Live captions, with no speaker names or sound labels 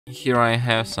Here I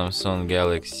have Samsung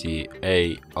Galaxy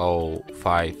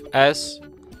A05S,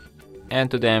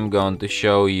 and today I'm going to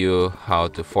show you how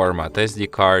to format SD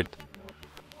card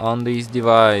on this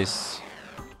device.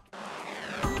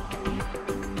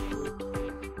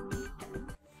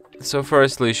 So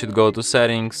firstly you should go to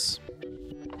settings,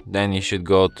 then you should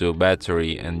go to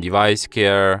battery and device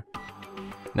care,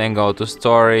 then go to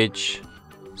storage,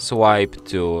 swipe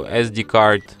to SD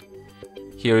card.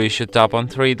 Here you should tap on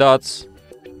 3 dots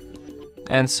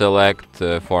and select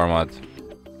format.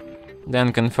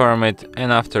 Then confirm it,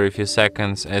 and after a few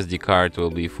seconds SD card will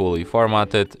be fully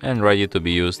formatted and ready to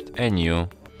be used anew.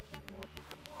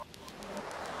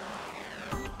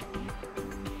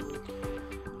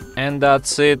 And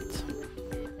that's it.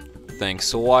 Thanks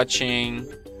for watching.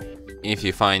 If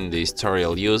you find this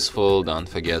tutorial useful, don't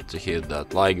forget to hit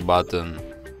that like button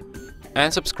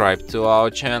and subscribe to our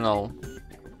channel.